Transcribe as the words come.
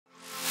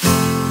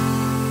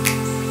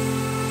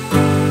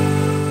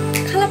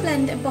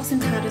blend embossing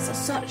powders are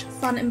such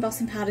fun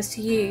embossing powders to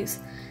use,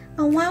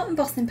 and WOW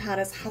embossing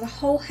powders have a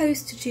whole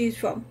host to choose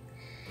from.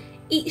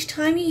 Each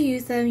time you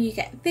use them you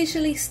get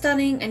visually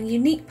stunning and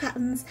unique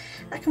patterns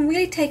that can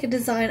really take a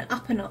design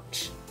up a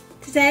notch.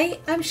 Today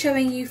I'm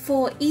showing you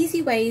 4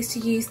 easy ways to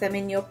use them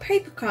in your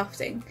paper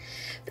crafting,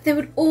 but they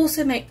would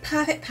also make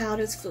perfect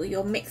powders for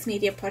your mixed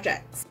media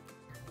projects.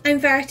 I'm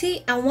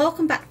Verity and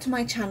welcome back to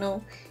my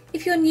channel.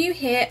 If you're new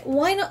here,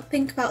 why not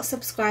think about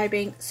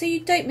subscribing so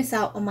you don't miss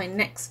out on my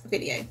next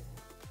video.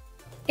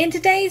 In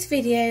today's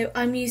video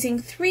I'm using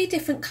 3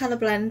 different colour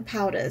blend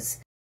powders: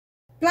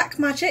 Black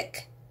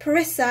Magic,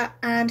 Perissa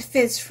and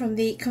Fizz from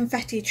the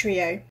Confetti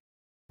trio.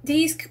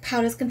 These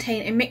powders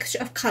contain a mixture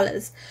of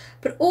colours,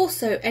 but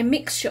also a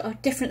mixture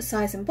of different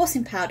size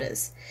embossing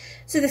powders.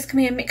 So this can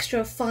be a mixture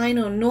of fine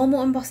or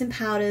normal embossing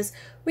powders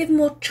with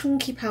more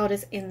chunky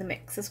powders in the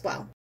mix as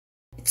well.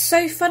 It's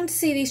so fun to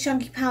see these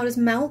chunky powders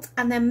melt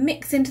and then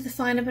mix into the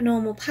finer than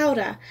normal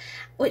powder,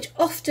 which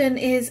often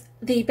is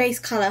the base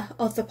colour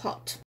of the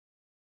pot.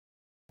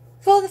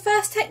 For the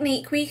first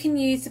technique, we can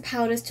use the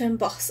powders to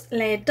emboss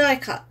layered die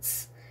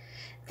cuts.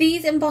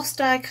 These embossed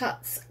die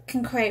cuts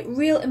can create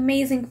real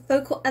amazing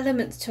focal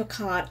elements to a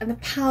card and the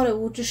powder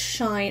will just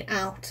shine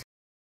out.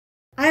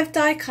 I have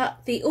die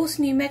cut the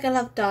Altenew Mega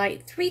Love die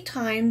 3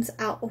 times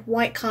out of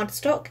white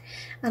cardstock,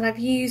 and I've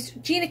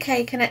used Gina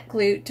Connect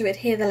glue to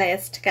adhere the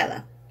layers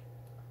together.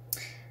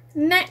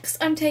 Next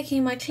I'm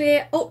taking my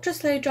clear ultra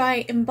slow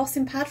dry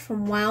embossing pad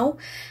from WOW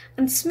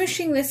and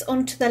smooshing this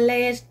onto the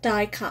layered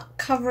die cut,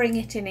 covering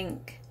it in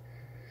ink.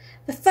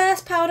 The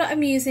first powder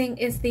I'm using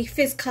is the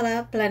Fizz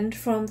colour blend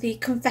from the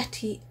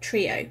Confetti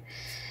trio.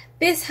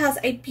 This has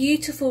a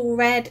beautiful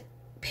red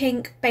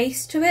pink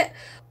base to it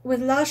with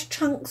large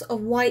chunks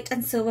of white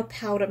and silver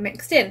powder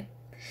mixed in.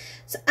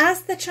 So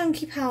as the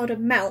chunky powder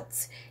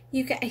melts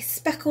you get a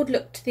speckled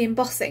look to the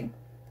embossing.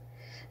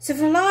 So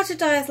for larger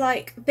dies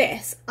like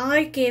this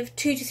I give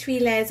 2 to 3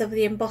 layers of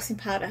the embossing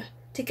powder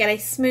to get a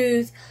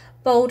smooth,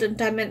 bold and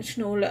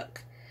dimensional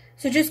look.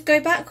 So just go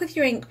back with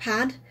your ink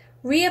pad,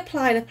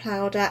 reapply the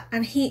powder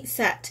and heat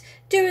set,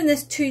 doing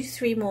this 2 to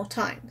 3 more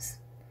times.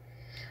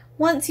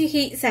 Once you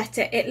heat set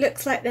it, it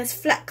looks like there's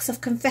flecks of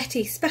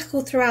confetti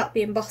speckled throughout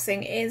the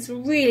embossing. It is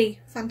really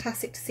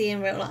fantastic to see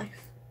in real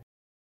life.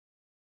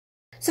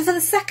 So for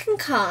the second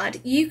card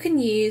you can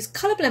use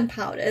colour blend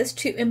powders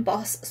to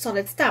emboss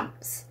solid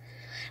stamps.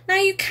 Now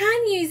you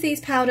can use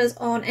these powders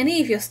on any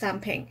of your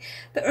stamping,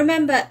 but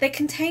remember they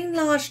contain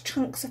large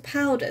chunks of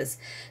powders,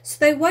 so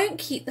they won't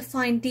keep the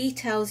fine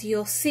details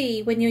you'll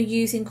see when you're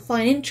using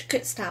fine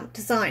intricate stamp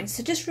designs,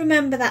 so just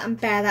remember that and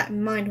bear that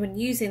in mind when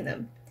using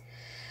them.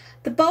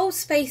 The bold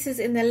spaces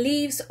in the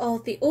leaves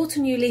of the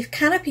Altenew Leaf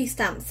Canopy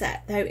stamp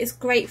set though is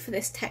great for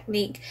this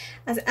technique,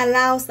 as it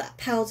allows that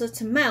powder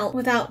to melt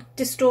without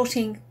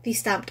distorting the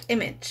stamped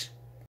image.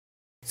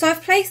 So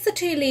I've placed the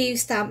 2 leaf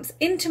stamps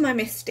into my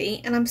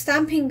MISTI and I'm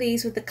stamping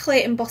these with the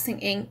clear embossing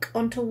ink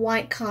onto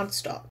white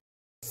cardstock.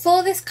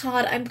 For this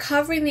card I'm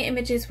covering the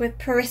images with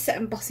Perissa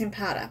embossing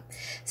powder.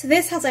 So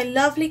this has a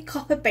lovely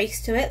copper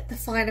base to it, the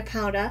finer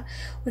powder,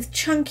 with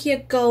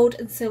chunkier gold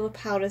and silver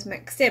powders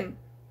mixed in.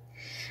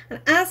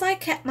 And as I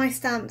kept my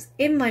stamps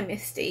in my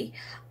MISTI,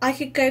 I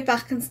could go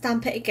back and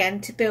stamp it again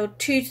to build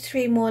 2 to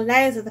 3 more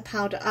layers of the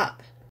powder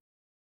up.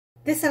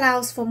 This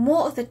allows for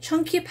more of the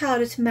chunkier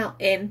powder to melt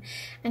in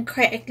and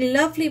create a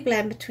lovely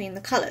blend between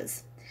the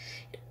colours.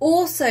 It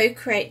also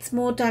creates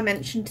more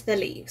dimension to the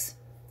leaves.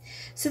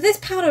 So this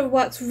powder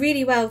works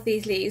really well with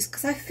these leaves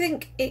because I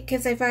think it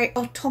gives a very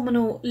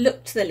autumnal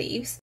look to the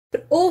leaves,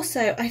 but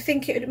also I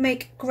think it would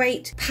make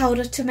great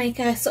powder to make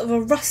a sort of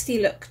a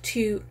rusty look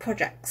to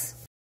projects.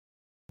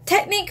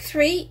 Technique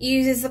 3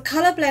 uses the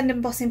colour blend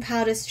embossing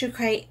powders to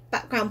create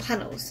background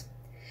panels.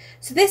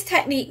 So this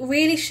technique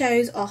really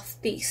shows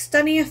off the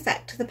stunning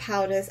effect of the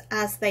powders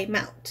as they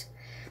melt.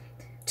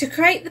 To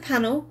create the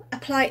panel,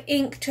 apply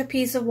ink to a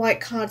piece of white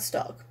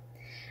cardstock.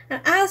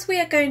 And as we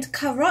are going to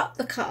cover up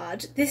the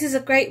card, this is a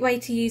great way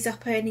to use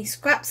up any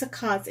scraps of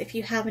cards if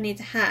you have any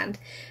to hand,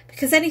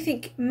 because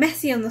anything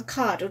messy on the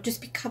card will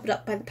just be covered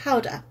up by the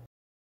powder.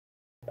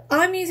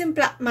 I'm using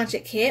Black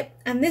Magic here,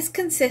 and this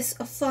consists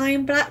of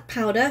fine black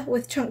powder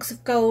with chunks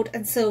of gold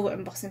and silver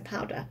embossing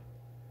powder.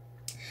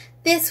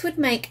 This would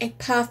make a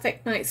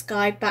perfect night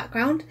sky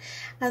background,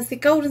 as the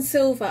gold and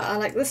silver are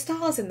like the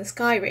stars in the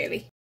sky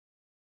really.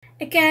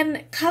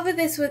 Again, cover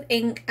this with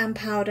ink and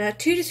powder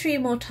 2 to 3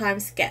 more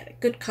times to get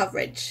good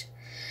coverage.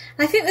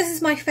 I think this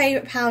is my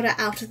favourite powder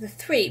out of the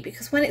 3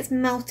 because when it's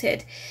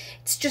melted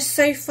it's just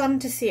so fun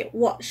to see it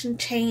watch and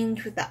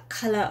change with that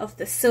colour of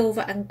the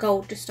silver and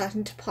gold just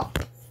starting to pop.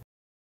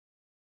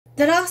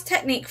 The last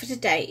technique for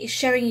today is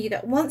showing you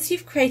that once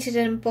you've created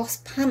an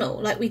embossed panel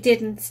like we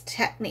did in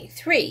technique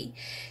 3,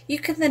 you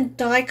can then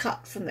die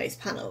cut from those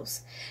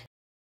panels.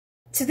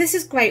 So this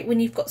is great when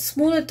you've got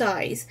smaller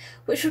dies,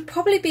 which would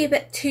probably be a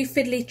bit too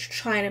fiddly to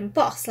try and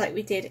emboss like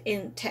we did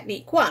in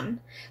technique 1,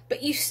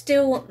 but you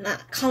still want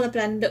that colour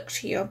blend look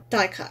to your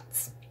die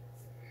cuts.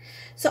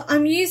 So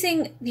I'm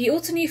using the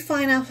Altenew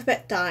fine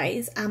alphabet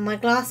dies and my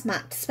glass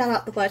mat to spell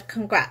out the word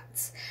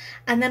congrats,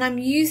 and then I'm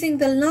using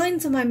the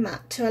lines on my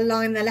mat to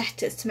align the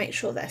letters to make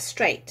sure they're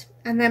straight,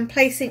 and then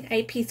placing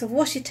a piece of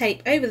washi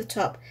tape over the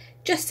top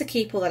just to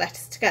keep all the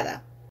letters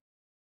together.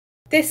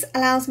 This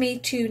allows me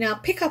to now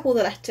pick up all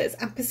the letters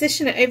and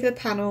position it over the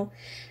panel,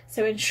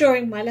 so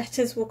ensuring my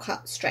letters will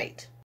cut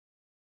straight.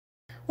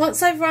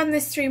 Once I've run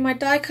this through my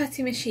die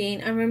cutting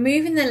machine, I'm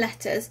removing the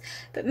letters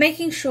but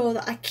making sure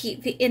that I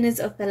keep the inners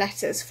of the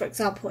letters, for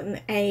example in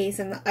the A's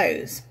and the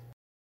O's.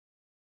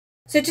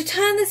 So to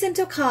turn this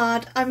into a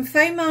card, I'm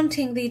foam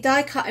mounting the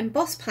die cut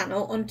emboss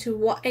panel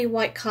onto a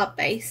white card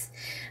base.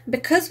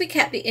 Because we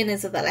kept the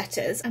inners of the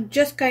letters, I'm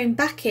just going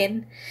back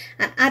in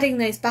and adding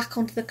those back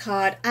onto the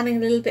card, adding a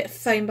little bit of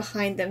foam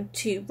behind them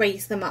to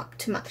raise them up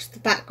to match the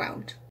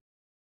background.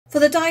 For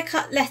the die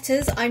cut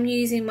letters, I'm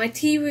using my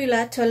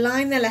T-ruler to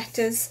align the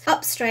letters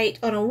up straight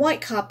on a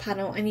white card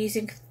panel and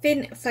using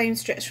thin foam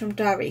strips from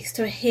Doris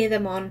to adhere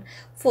them on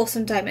for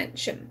some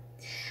dimension.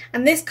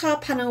 And this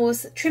card panel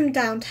was trimmed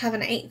down to have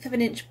an 1/8 of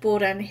an inch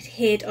border and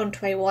adhered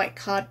onto a white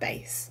card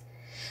base.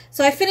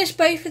 So I finished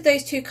both of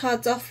those two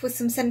cards off with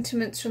some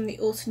sentiments from the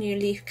Altenew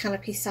Leaf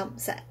Canopy stamp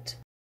set.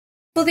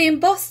 For the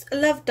embossed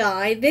love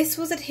die, this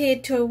was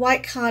adhered to a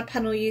white card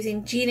panel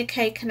using Gina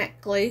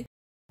Connect glue.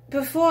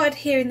 Before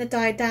adhering the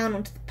die down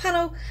onto the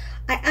panel,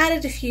 I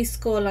added a few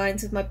score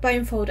lines with my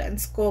bone folder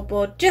and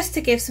scoreboard just to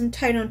give some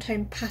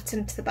tone-on-tone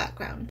pattern to the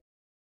background.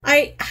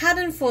 I had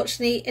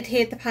unfortunately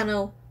adhered the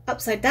panel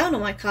upside down on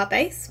my card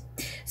base,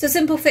 so a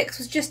simple fix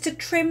was just to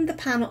trim the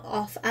panel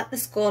off at the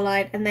score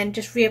line and then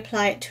just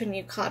reapply it to a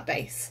new card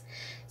base.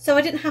 So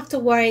I didn't have to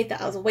worry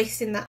that I was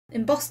wasting that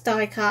embossed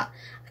die cut,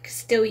 I could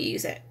still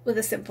use it with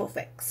a simple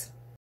fix.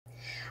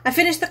 I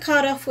finished the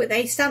card off with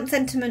a stamp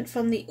sentiment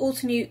from the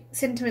Altenew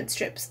Sentiment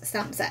Strips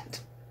stamp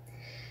set.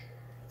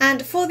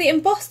 And for the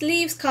embossed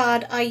leaves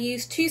card, I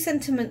used 2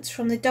 sentiments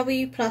from the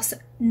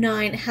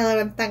W+9 Hello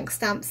and Thanks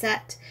stamp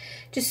set,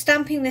 just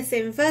stamping this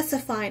in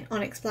Versafine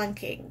Onyx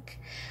blank ink.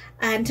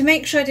 And to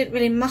make sure I didn't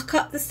really muck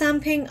up the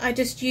stamping, I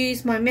just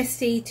used my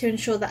MISTI to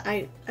ensure that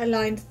I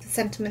aligned the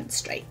sentiments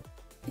straight.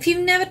 If you've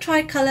never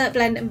tried colour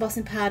blend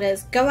embossing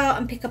powders, go out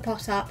and pick a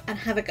pot up and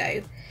have a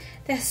go.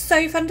 They're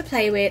so fun to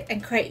play with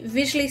and create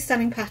visually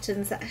stunning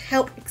patterns that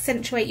help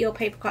accentuate your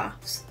paper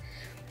crafts.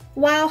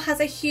 WOW has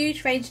a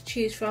huge range to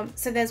choose from,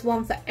 so there's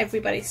one for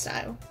everybody's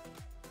style.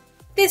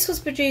 This was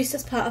produced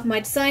as part of my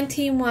design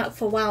team work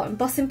for WOW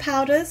embossing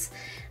powders,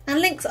 and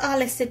links are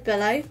listed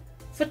below.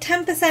 For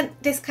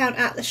 10% discount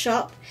at the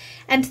shop,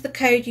 enter the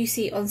code you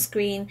see on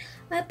screen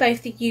at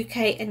both the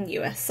UK and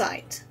US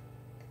site.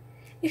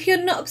 If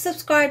you're not a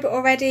subscriber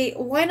already,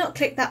 why not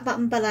click that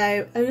button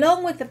below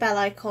along with the bell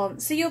icon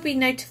so you'll be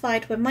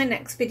notified when my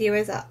next video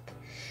is up.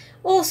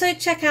 Also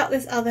check out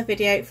this other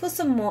video for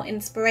some more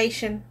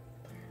inspiration.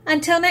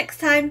 Until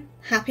next time,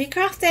 happy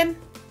crafting!